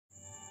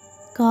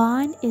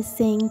God is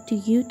saying to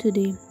you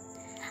today,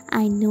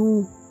 I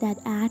know that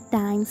at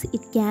times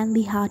it can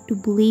be hard to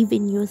believe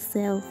in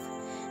yourself,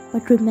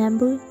 but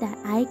remember that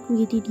I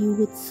created you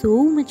with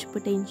so much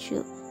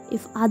potential.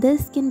 If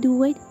others can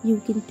do it,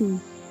 you can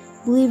too.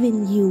 Believe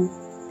in you.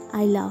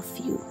 I love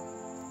you.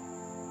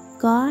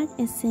 God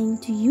is saying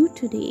to you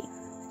today,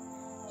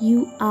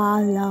 you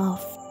are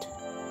loved.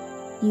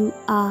 You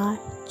are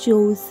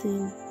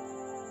chosen.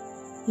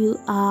 You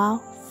are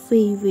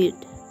favored.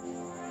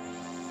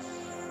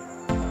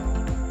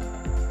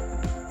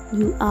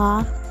 You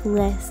are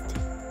blessed.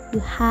 You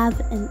have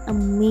an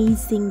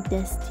amazing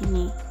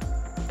destiny.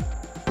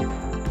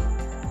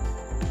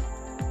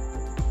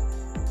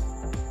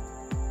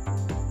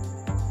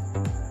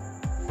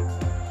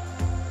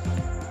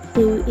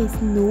 There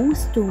is no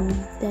stone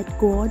that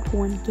God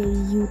won't carry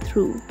you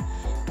through,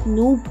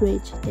 no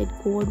bridge that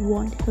God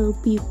won't help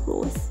you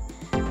cross,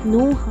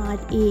 no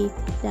heartache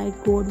that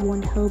God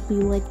won't help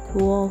you let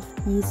go of.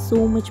 He is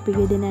so much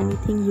bigger than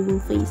anything you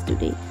will face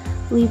today.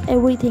 Leave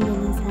everything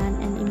in His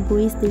hand and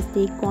embrace this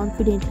day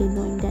confidently,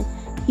 knowing that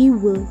He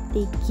will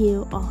take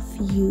care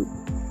of you.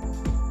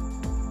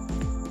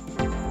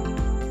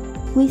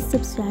 Please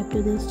subscribe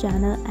to this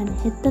channel and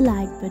hit the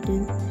like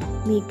button.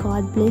 May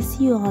God bless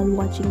you all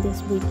watching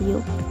this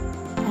video.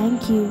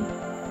 Thank you.